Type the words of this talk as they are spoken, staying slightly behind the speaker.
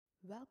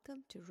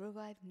Welcome to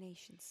Revive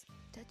Nations,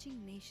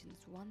 touching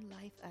nations one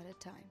life at a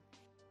time.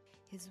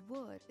 His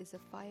word is a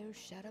fire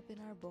shut up in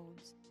our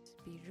bones.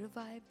 Be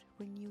revived,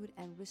 renewed,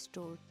 and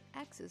restored.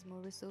 Access more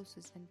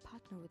resources and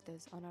partner with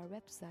us on our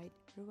website,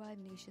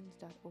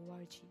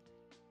 revivenations.org.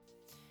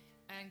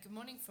 And good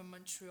morning from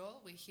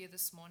Montreal. We're here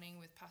this morning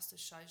with Pastor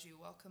Shaiju.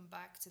 Welcome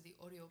back to the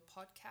audio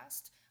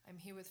podcast. I'm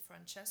here with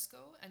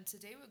Francesco, and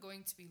today we're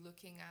going to be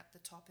looking at the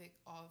topic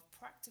of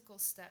practical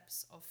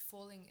steps of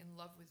falling in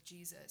love with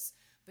Jesus.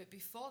 But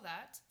before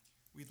that,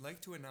 we'd like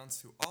to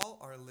announce to all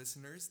our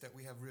listeners that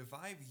we have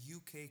Revive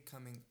UK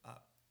coming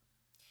up.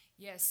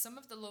 Yes, some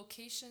of the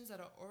locations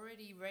that are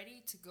already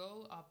ready to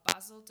go are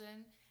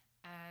Basildon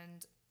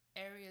and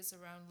areas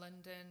around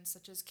London,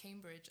 such as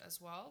Cambridge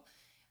as well.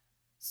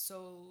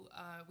 So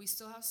we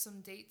still have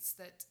some dates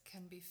that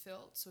can be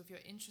filled. So if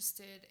you're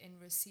interested in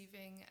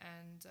receiving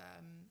and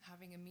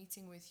having a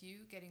meeting with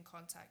you, get in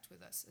contact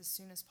with us as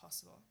soon as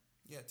possible.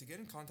 Yeah, to get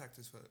in contact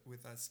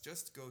with us,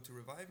 just go to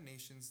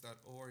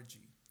revivenations.org.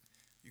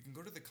 You can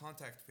go to the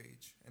contact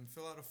page and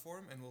fill out a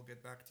form, and we'll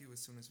get back to you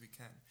as soon as we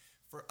can.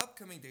 For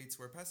upcoming dates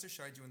where Pastor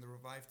Shaiju and the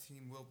Revive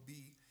team will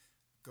be,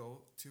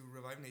 go to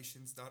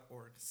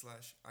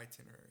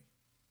revivenations.org/itinerary.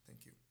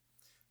 Thank you.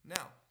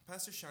 Now,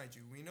 Pastor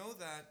Shaiju, we know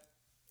that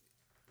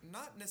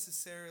not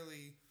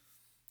necessarily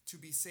to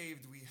be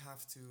saved we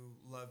have to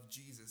love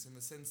Jesus, in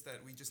the sense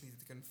that we just need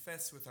to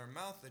confess with our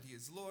mouth that he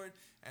is Lord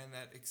and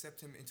that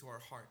accept him into our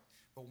heart.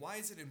 But why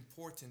is it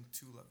important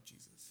to love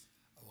Jesus?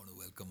 I want to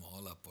welcome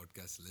all our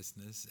podcast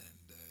listeners,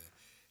 and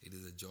it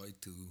is a joy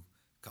to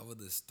cover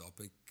this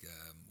topic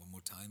one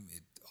more time.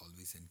 It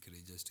always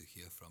encourages us to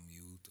hear from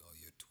you, or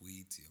your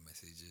tweets, your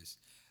messages.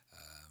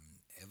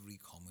 Every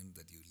comment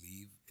that you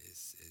leave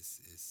is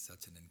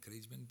such an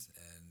encouragement,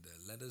 and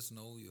let us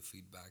know your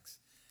feedbacks,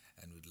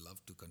 and we'd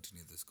love to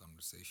continue this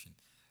conversation.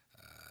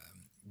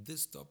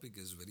 This topic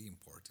is very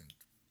important,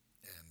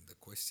 and the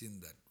question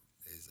that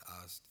is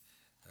asked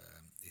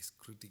is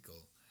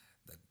critical,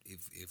 that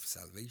if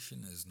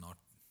salvation is not,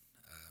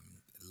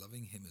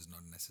 loving him is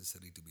not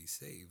necessary to be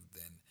saved,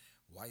 then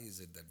why is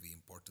it that we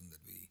important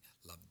that we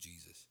love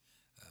Jesus?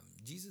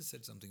 Jesus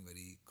said something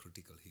very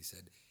critical. He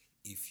said,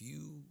 if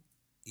you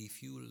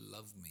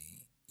love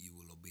me, you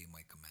will obey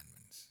my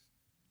commandments.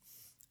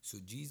 So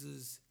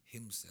Jesus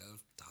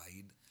himself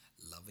tied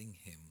loving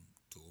him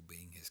to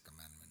obeying his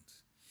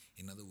commandments.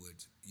 In other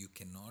words, you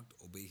cannot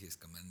obey his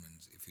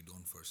commandments if you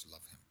don't first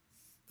love him.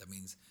 That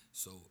means,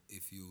 so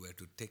if you were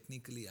to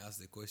technically ask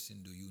the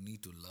question, do you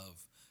need to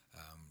love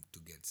to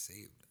get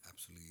saved?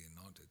 Absolutely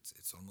not.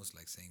 It's almost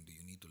like saying, do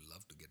you need to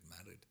love to get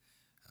married?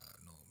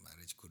 No,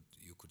 marriage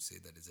you could say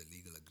that is a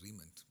legal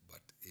agreement,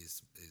 but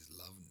is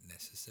love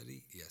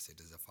necessary? Yes, it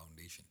is a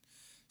foundation.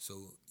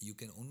 So you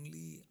can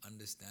only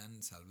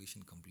understand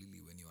salvation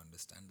completely when you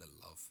understand the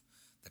love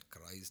that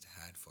Christ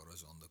had for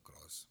us on the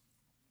cross.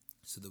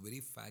 So the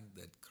very fact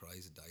that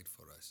Christ died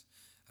for us,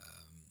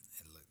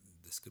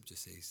 the scripture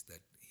says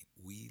that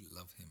we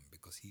love him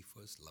because he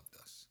first loved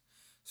us.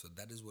 So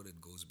that is what it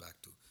goes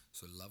back to.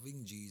 So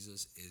loving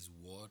Jesus is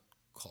what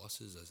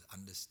causes us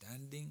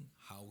understanding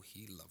how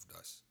he loved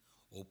us,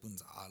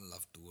 opens our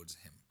love towards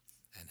him,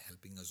 and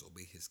helping us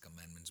obey his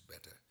commandments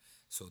better.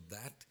 So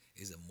that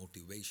is a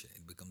motivation.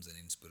 It becomes an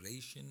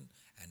inspiration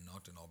and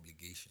not an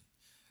obligation.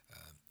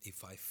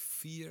 If I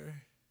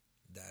fear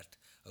that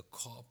a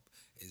cop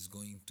is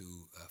going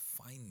to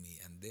find me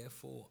and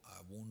therefore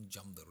I won't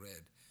jump the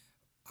red,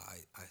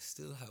 I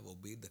still have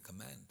obeyed the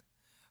command,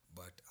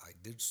 but I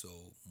did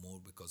so more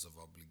because of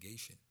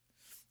obligation.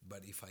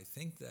 But if I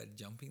think that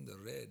jumping the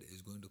red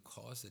is going to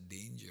cause a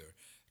danger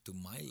to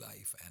my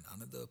life and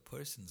another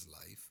person's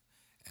life,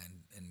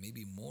 and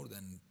maybe more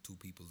than two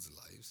people's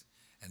lives,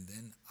 and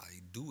then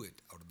I do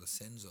it out of the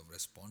sense of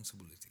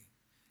responsibility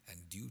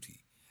and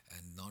duty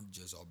and not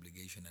just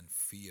obligation and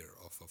fear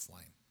of a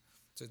fine.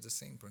 So it's the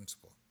same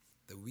principle,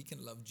 that we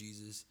can love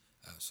Jesus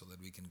so that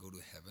we can go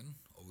to heaven,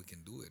 or we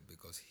can do it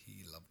because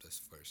he loved us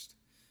first,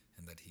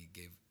 and that he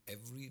gave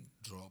every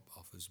drop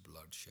of his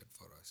blood shed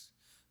for us.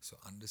 So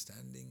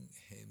understanding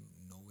him,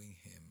 knowing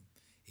him,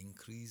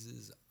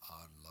 increases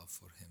our love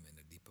for him in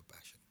a deeper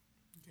passion.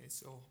 Okay,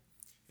 so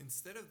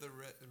instead of the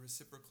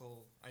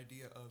reciprocal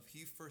idea of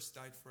he first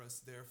died for us,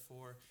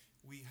 therefore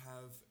we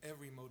have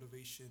every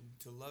motivation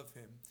to love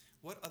him,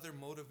 what other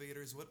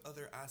motivators, what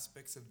other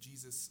aspects of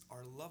Jesus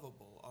are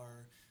lovable,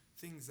 are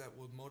things that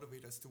will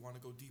motivate us to want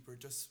to go deeper,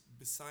 just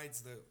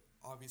besides the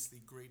obviously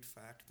great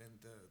fact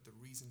and the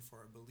reason for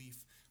our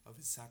belief of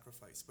his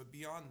sacrifice? But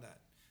beyond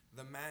that,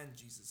 the man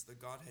Jesus, the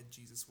Godhead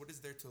Jesus, what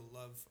is there to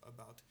love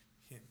about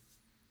him?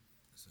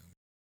 So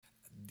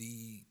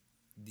the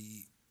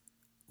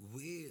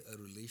way a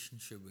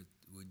relationship with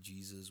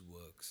Jesus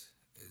works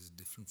is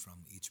different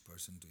from each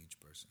person to each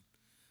person.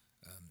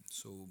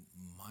 So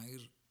my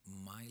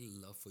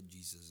love for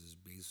Jesus is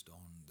based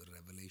on the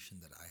revelation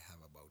that I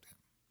have about him.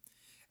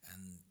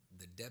 And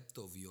the depth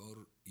of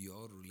your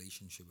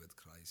relationship with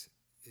Christ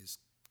is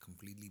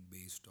completely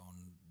based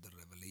on the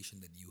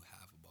revelation that you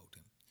have about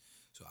him.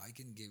 So I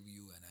can give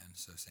you an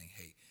answer saying,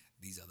 hey,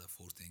 these are the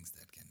 4 things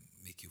that can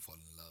make you fall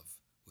in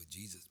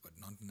Jesus, but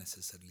not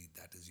necessarily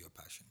that is your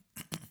passion.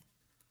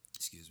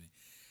 Excuse me.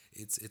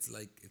 It's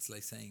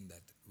like saying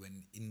that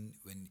when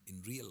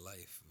in real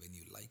life, when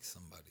you like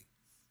somebody,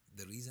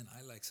 the reason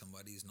I like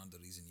somebody is not the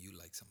reason you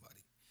like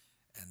somebody,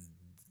 and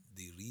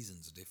the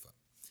reasons differ.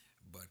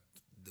 But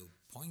the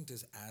point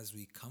is, as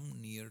we come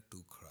near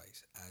to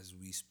Christ, as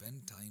we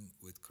spend time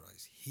with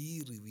Christ,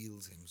 He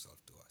reveals Himself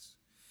to us.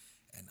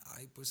 And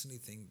I personally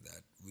think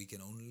that we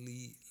can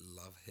only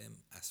love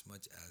Him as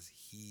much as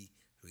He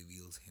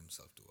reveals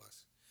Himself to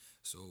us.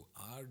 So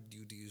our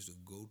duty is to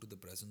go to the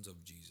presence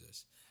of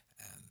Jesus,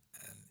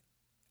 and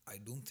I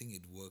don't think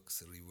it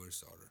works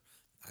reverse order.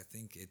 I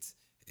think it's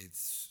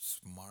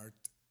smart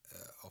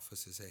of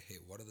us to say, hey,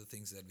 what are the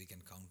things that we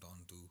can count on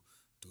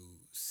to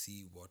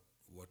see what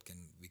can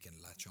we can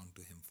latch on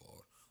to Him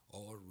for,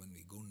 or when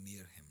we go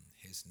near Him,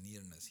 His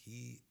nearness,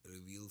 He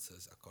reveals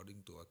us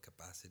according to our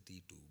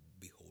capacity to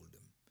behold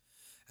Him,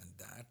 and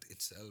that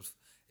itself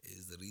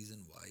is the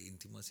reason why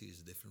intimacy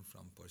is different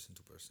from person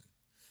to person.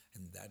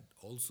 And that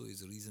also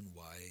is the reason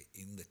why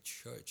in the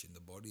church, in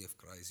the body of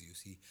Christ, you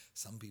see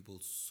some people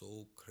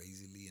so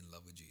crazily in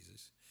love with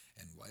Jesus,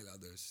 and while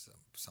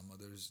some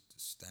others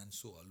stand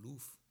so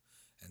aloof.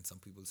 And some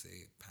people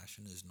say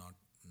passion is not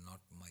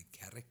my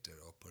character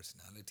or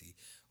personality,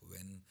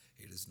 when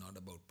it is not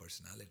about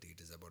personality,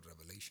 it is about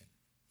revelation.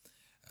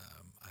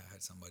 I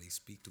had somebody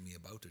speak to me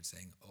about it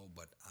saying, oh,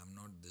 but I'm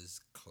not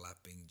this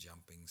clapping,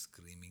 jumping,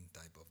 screaming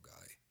type of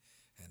guy.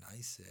 And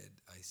I said,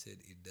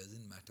 it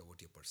doesn't matter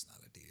what your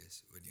personality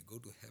is. When you go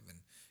to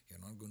heaven,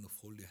 you're not going to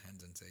fold your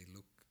hands and say,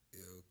 look,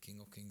 King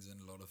of Kings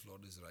and Lord of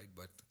Lords is right,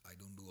 but I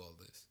don't do all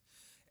this.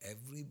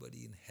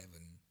 Everybody in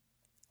heaven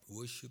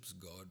worships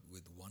God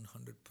with 100%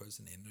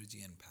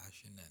 energy and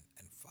passion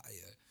and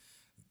fire,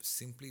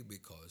 simply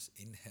because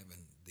in heaven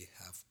they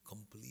have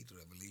complete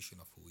revelation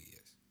of who He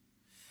is.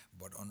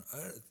 But on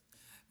earth,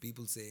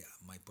 people say,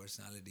 my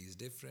personality is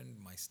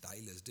different, my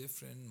style is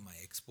different, my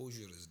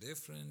exposure is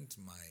different,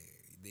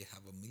 they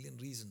have a million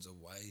reasons of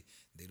why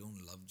they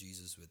don't love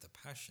Jesus with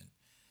a passion,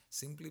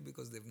 simply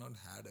because they've not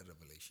had a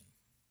revelation.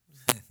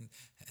 and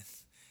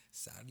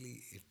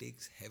sadly, it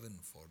takes heaven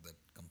for that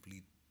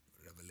complete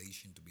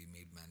revelation to be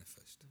made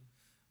manifest.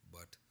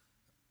 But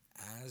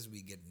as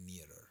we get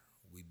nearer,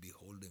 we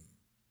behold Him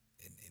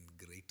in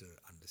greater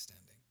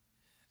understanding.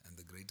 And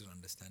the greater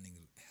understanding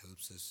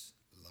helps us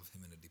love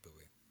Him in a deeper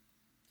way.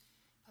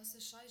 Pastor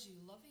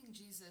Shaiju, loving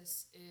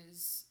Jesus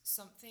is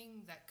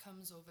something that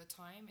comes over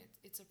time.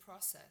 It's a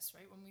process,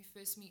 right? When we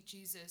first meet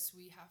Jesus,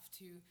 we have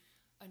to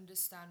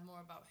understand more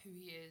about who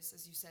He is,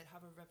 as you said,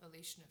 have a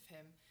revelation of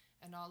Him,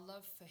 and our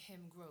love for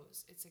Him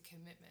grows. It's a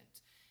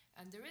commitment.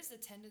 And there is a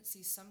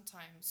tendency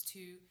sometimes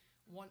to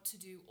want to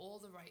do all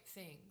the right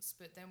things,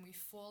 but then we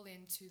fall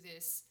into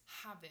this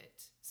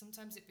habit.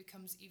 Sometimes it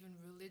becomes even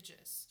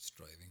religious.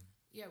 Striving.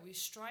 Yeah, we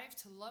strive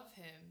to love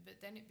Him,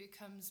 but then it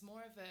becomes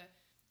more of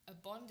a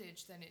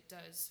bondage than it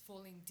does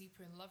falling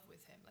deeper in love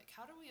with Him. Like,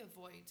 how do we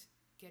avoid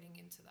getting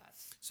into that?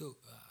 So,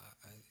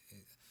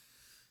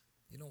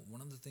 one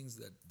of the things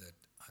that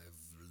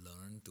I've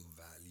learned to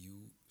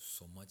value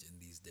so much in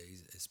these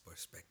days is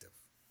perspective.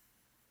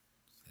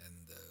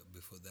 And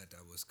before that,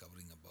 I was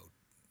covering about,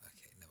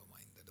 okay, never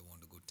mind, I don't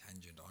want to go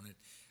tangent on it,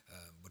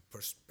 but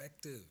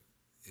perspective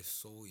is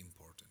so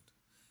important.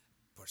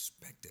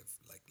 Perspective,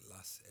 like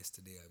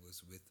yesterday I was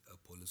with a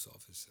police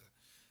officer,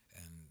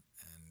 and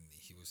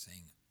he was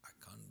saying, I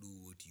can't do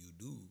what you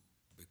do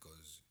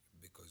because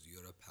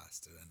you're a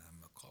pastor and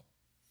I'm a cop.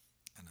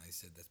 And I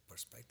said, that's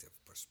perspective.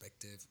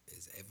 Perspective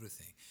is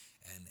everything.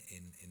 And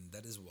in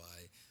that is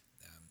why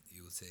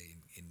you will say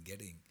in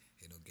getting,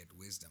 get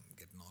wisdom,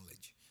 get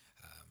knowledge,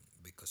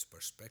 because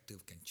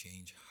perspective can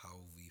change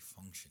how we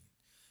function.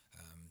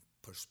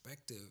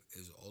 Perspective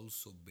is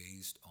also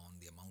based on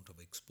the amount of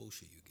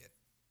exposure you get.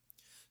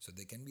 So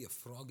there can be a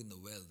frog in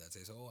the well that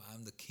says, oh,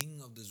 I'm the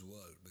king of this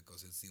world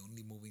because it's the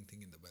only moving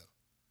thing in the well.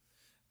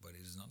 But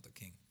it is not the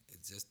king.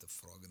 It's just the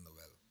frog in the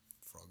well,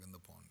 frog in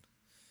the pond.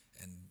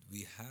 And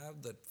we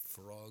have that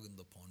frog in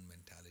the pond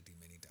mentality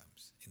many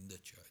times in the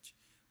church,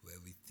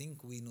 where we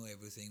think we know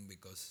everything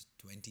because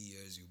 20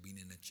 years you've been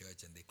in a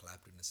church and they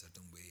clapped in a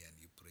certain way and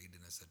you prayed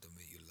in a certain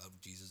way, you loved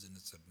Jesus in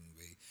a certain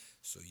way.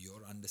 So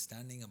your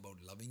understanding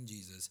about loving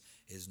Jesus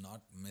is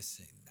not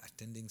missing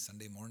attending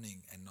Sunday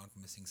morning and not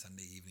missing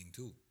Sunday evening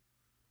too.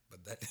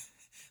 But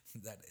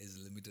that is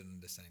limited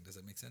understanding.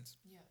 Does that make sense?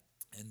 Yeah.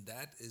 And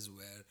that is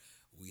where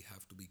we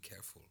have to be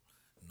careful,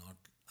 not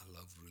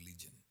love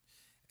religion.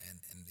 And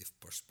if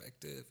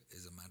perspective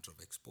is a matter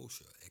of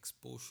exposure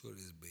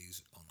is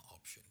based on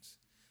options.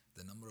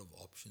 The number of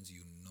options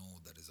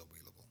that is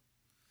available.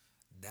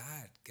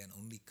 That can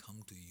only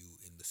come to you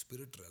in the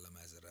spirit realm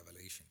as a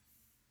revelation.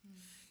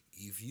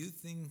 If you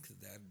think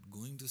that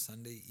going to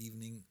Sunday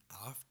evening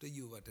after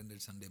you've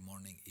attended Sunday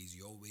morning is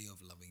your way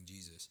of loving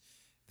Jesus,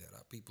 there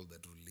are people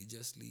that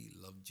religiously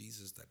love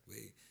Jesus that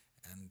way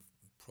and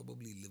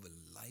probably live a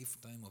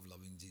lifetime of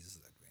loving Jesus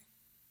that way.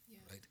 Yeah.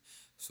 Right?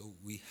 So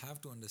we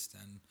have to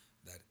understand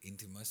that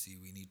intimacy,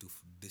 we need to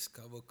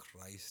discover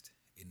Christ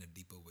in a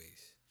deeper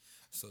ways.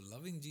 So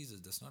loving Jesus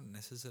does not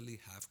necessarily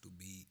have to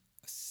be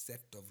a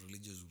set of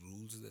religious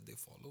rules that they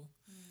follow.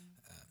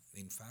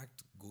 In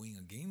fact, going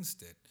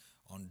against it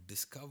on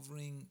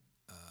discovering,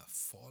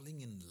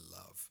 falling in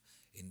love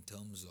in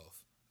terms of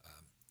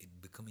it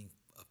becoming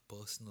a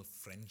personal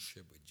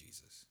friendship with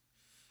Jesus.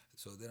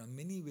 So there are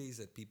many ways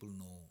that people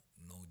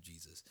know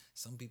Jesus.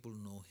 Some people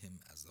know him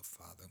as the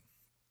Father.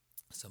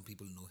 Some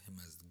people know him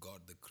as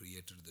God, the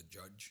Creator, the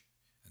Judge,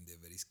 and they're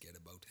very scared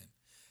about him.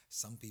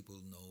 Some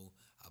people know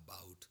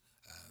about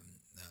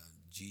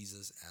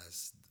Jesus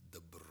as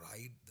the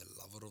bride, the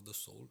lover of the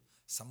soul.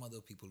 Some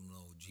other people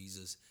know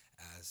Jesus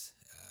as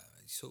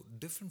so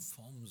different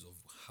forms of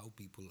how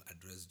people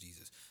address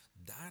Jesus.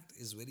 That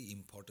is very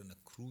important, a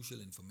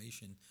crucial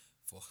information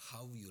for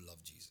how you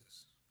love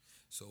Jesus.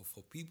 So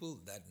for people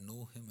that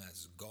know him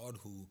as God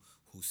who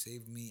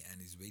saved me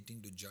and is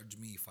waiting to judge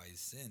me if I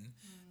sin,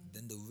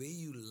 then the way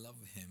you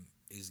love him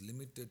is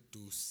limited to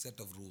set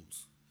of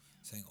rules.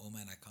 Saying, oh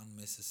man, I can't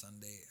miss a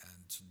Sunday,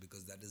 and so,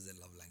 because that is their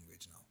love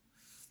language now.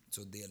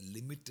 So they are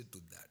limited to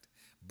that.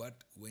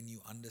 But when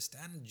you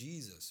understand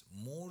Jesus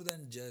more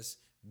than just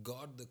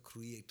God the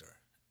Creator,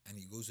 and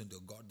he goes into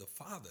God the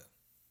Father,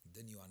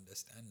 then you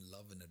understand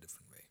love in a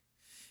different way.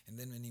 And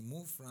then when you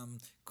move from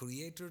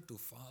Creator to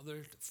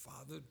Father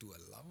to a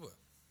lover,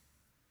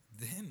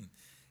 then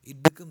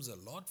it becomes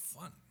a lot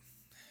fun.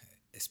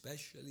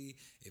 Especially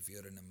if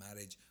you're in a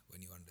marriage,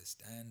 when you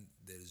understand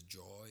there is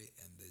joy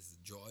and there's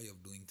the joy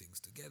of doing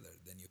things together,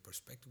 then your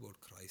perspective about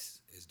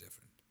Christ is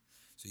different.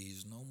 So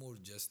he's no more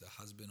just the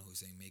husband who's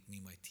saying, make me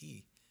my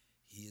tea.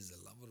 He is the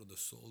lover of the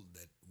soul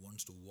that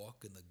wants to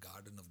walk in the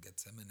Garden of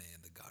Gethsemane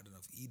and the Garden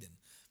of Eden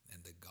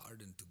and the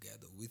garden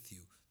together with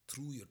you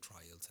through your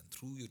trials and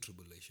through your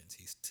tribulations.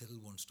 He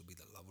still wants to be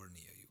the lover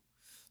near you.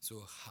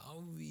 So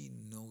how we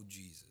know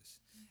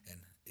Jesus and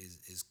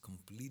is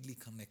completely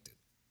connected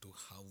to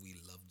how we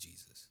love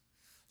Jesus.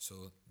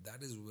 So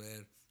that is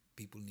where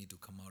people need to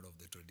come out of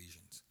the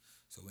traditions.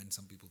 So when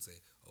some people say,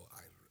 oh,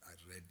 I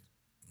read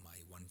my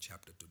one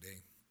chapter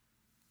today,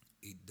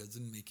 it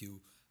doesn't make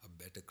you a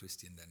better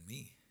Christian than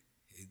me.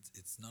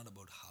 It's not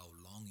about how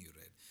long you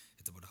read.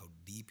 It's about how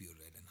deep you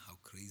read and how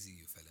crazy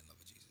you fell in love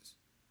with Jesus.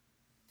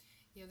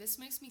 Yeah, this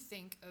makes me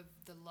think of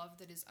the love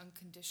that is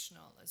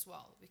unconditional as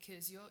well,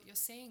 because you're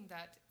saying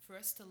that for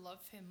us to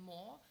love him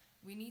more,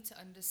 we need to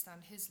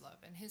understand his love,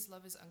 and his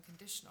love is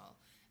unconditional.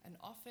 And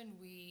often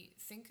we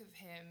think of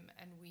him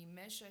and we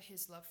measure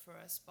his love for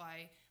us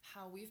by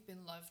how we've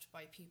been loved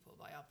by people,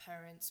 by our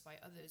parents, by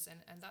others,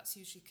 and that's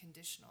usually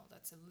conditional.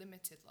 That's a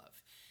limited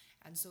love.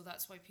 And so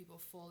that's why people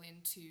fall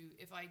into,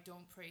 if I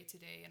don't pray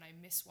today and I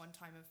miss one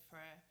time of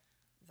prayer,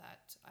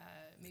 that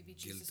maybe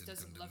Jesus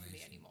doesn't love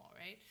me anymore,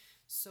 right?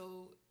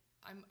 So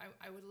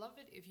I would love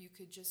it if you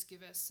could just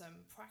give us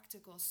some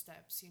practical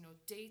steps,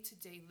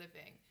 day-to-day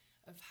living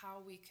of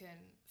how we can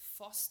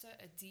foster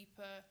a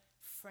deeper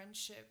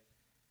friendship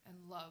and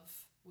love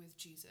with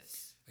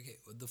Jesus. Okay,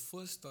 well, the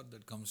first thought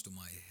that comes to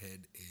my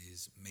head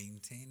is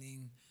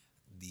maintaining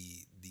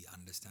the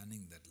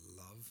understanding that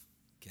love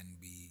can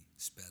be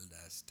spelled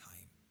as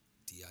time,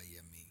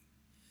 Time.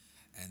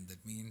 And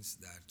that means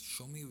that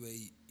show me where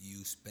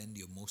you spend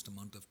your most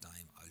amount of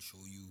time, I'll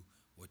show you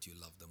what you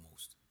love the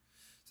most.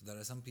 So there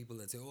are some people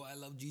that say, oh, I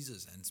love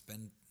Jesus, and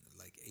spend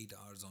like 8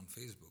 hours on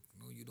Facebook.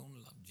 No, you don't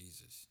love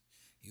Jesus.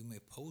 You may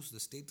post the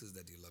status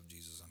that you love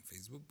Jesus on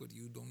Facebook, but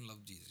you don't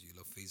love Jesus. You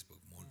love Facebook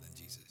more than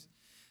Jesus.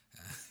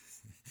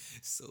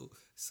 So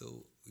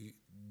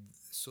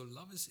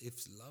love is,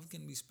 if love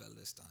can be spelled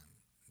as time,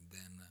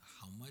 then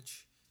how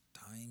much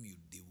time you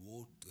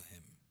devote to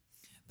him.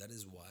 That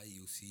is why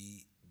you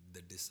see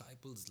the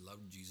disciples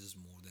loved Jesus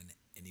more than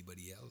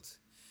anybody else.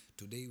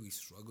 Today we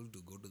struggle to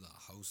go to the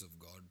house of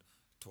God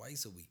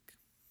twice a week,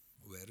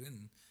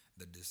 wherein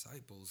the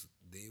disciples,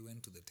 they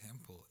went to the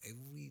temple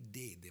every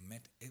day. They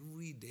met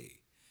every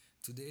day.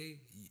 Today,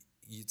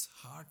 it's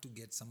hard to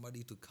get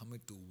somebody to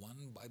commit to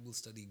one Bible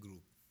study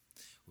group,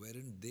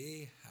 wherein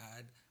they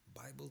had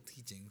Bible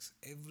teachings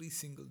every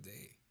single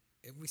day.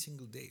 Every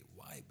single day.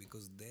 Why?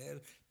 Because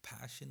their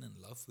passion and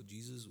love for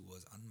Jesus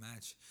was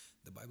unmatched.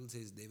 The Bible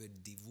says they were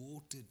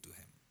devoted to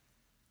him.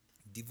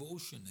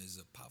 Devotion is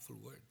a powerful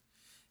word.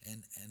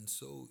 And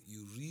so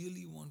you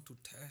really want to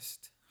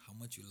test how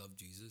much you love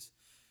Jesus.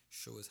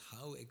 Show us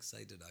how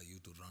excited are you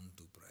to run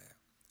to prayer.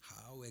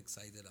 How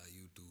excited are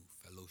you to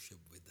fellowship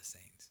with the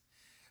saints.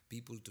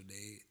 People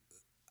today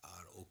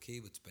are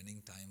okay with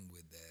spending time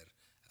with their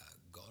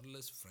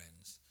godless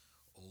friends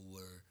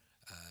over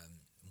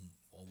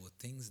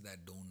things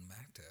that don't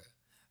matter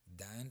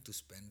than to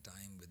spend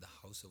time with the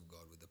house of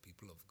God, with the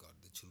people of God,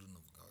 the children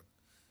of God.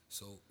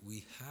 So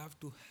we have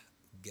to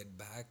get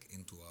back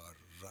into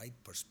our right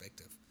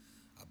perspective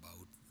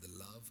about the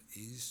love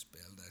is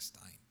spelled as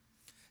time.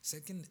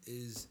 Second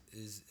is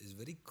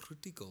very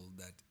critical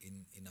that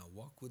in our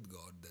walk with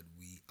God that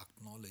we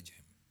acknowledge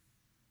him.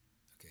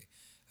 Okay,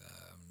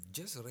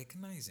 just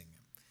recognizing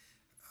him.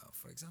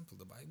 For example,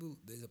 the Bible,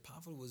 there's a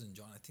powerful verse in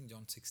John, I think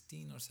John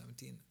 16 or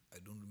 17, I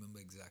don't remember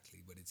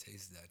exactly, but it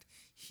says that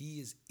he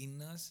is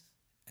in us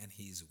and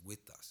he is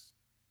with us.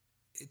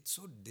 it's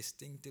so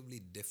distinctively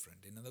different.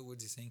 In other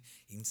words, he's saying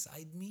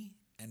inside me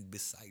and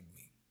beside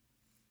me.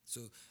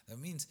 So that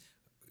means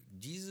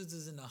Jesus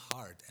is in our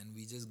heart and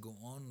we just go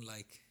on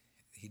like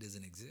he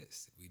doesn't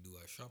exist. We do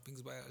our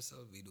shoppings by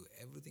ourselves. We do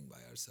everything by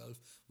ourselves.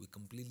 We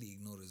completely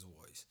ignore his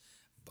voice.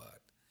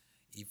 But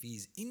if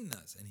he's in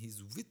us and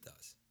he's with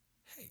us,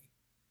 hey,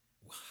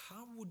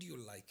 how would you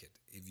like it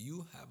if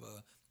you have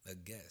a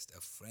guest,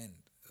 a friend,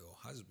 or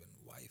husband,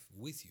 wife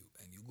with you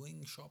and you're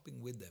going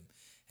shopping with them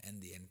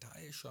and the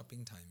entire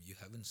shopping time you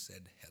haven't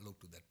said hello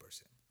to that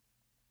person.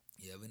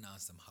 You haven't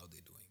asked them how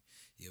they're doing.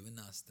 You haven't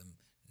asked them,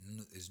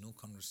 there's no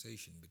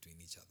conversation between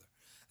each other.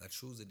 That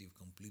shows that you've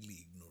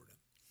completely ignored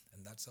him.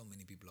 And that's how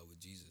many people are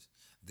with Jesus.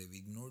 They've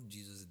ignored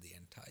Jesus the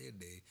entire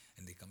day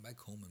and they come back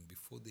home and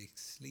before they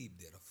sleep,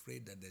 they're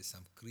afraid that there's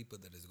some creeper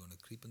that is going to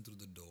creep in through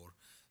the door.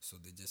 So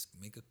they just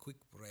make a quick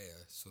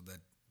prayer so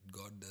that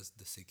God does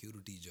the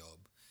security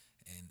job.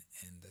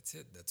 And that's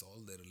it. That's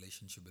all their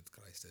relationship with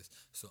Christ is.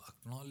 So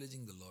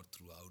acknowledging the Lord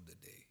throughout the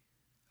day.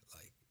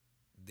 Like,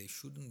 there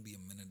shouldn't be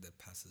a minute that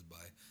passes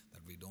by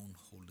that we don't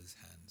hold his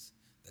hands,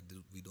 that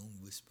we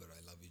don't whisper,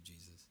 I love you,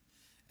 Jesus,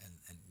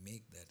 and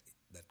make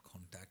that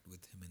contact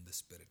with him in the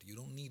spirit. You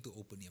don't need to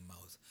open your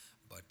mouth,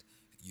 but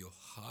your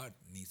heart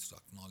needs to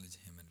acknowledge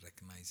him and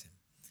recognize him.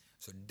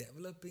 So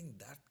developing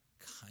that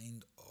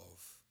kind of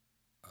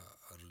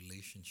a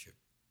relationship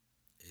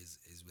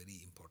is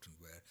very important,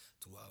 where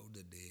throughout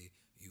the day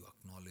you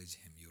acknowledge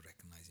him, you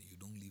recognize him, you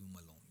don't leave him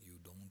alone, you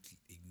don't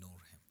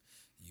ignore him.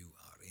 You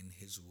are in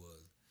his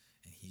world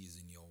and he is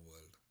in your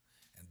world.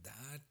 And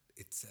that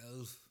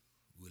itself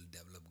will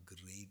develop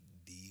great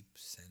deep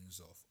sense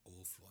of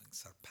overflowing,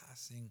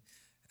 surpassing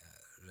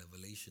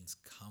revelations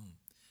come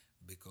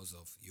because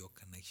of your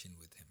connection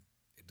with him.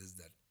 It is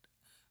that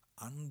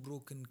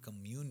unbroken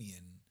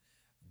communion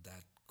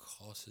that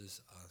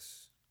causes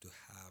us to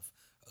have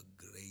a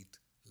great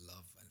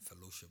love and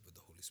fellowship with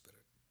the Holy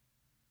Spirit.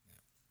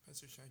 Yeah.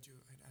 Pastor Shaiju,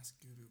 I'd ask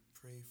you to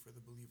pray for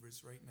the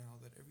believers right now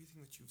that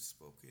everything that you've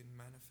spoken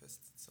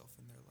manifests itself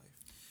in their life.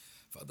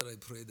 Father, I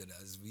pray that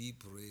as we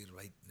pray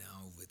right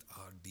now with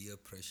our dear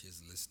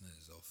precious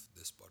listeners of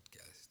this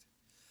podcast,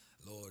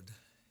 Lord,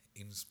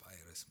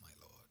 inspire us, my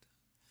Lord.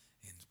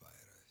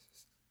 Inspire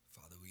us.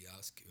 Father, we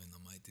ask you in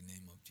the mighty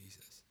name of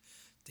Jesus,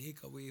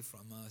 take away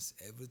from us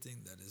everything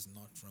that is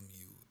not from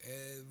you,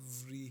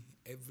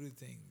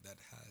 everything that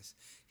has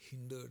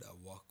hindered our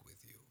walk with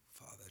you.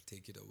 Father,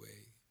 take it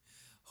away.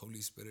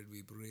 Holy Spirit,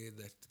 we pray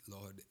that,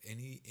 Lord,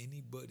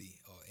 anybody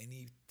or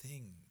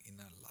anything in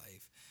our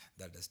life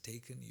that has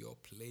taken your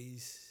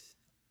place,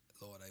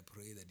 Lord, I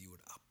pray that you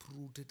would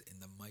uproot it in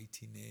the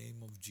mighty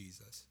name of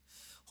Jesus.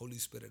 Holy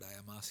Spirit, I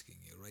am asking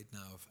you right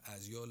now,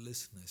 as your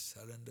listeners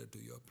surrender to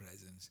your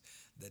presence,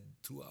 that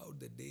throughout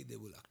the day they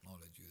will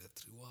acknowledge you, that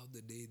throughout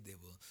the day they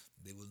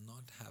will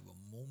not have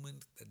a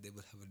moment that they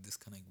will have a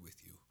disconnect with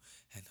you.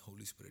 And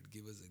Holy Spirit,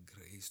 give us a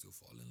grace to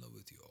fall in love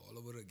with you all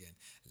over again.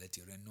 Let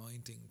your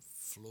anointing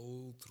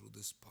flow through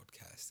this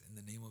podcast. In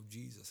the name of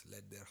Jesus,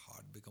 let their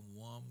heart become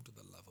warm to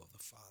the love of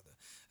the Father,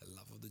 the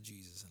love of the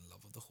Jesus, and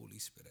love of the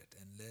Holy Spirit.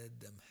 And let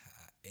them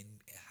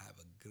have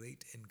a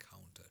great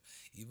encounter.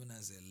 Even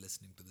as they're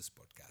listening to this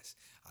podcast,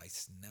 I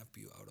snap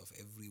you out of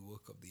every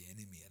work of the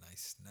enemy, and I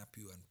snap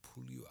you and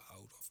pull you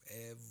out of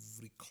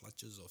every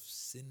clutches of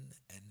sin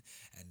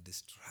and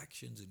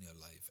distractions in your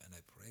life. And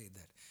I pray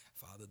that,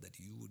 Father, that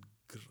you would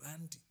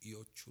grant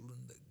your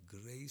children the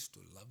grace to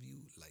love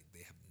you like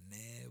they have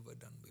never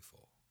done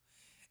before.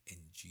 In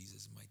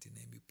Jesus' mighty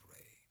name we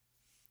pray.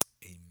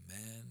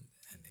 Amen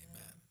and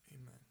amen.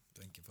 Amen.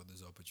 Thank you for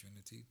this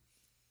opportunity.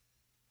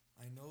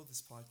 I know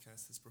this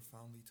podcast has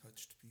profoundly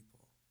touched people,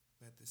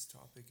 that this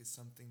topic is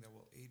something that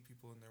will aid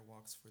people in their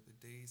walks for the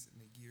days and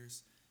the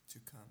years to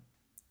come.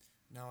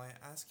 Now I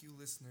ask you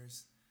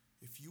listeners,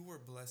 if you were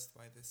blessed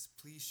by this,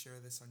 please share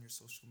this on your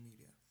social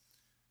media.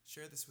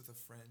 Share this with a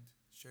friend.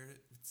 Share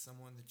it with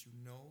someone that you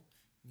know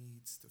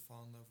needs to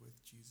fall in love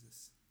with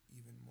Jesus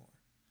even more.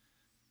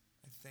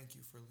 I thank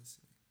you for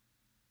listening.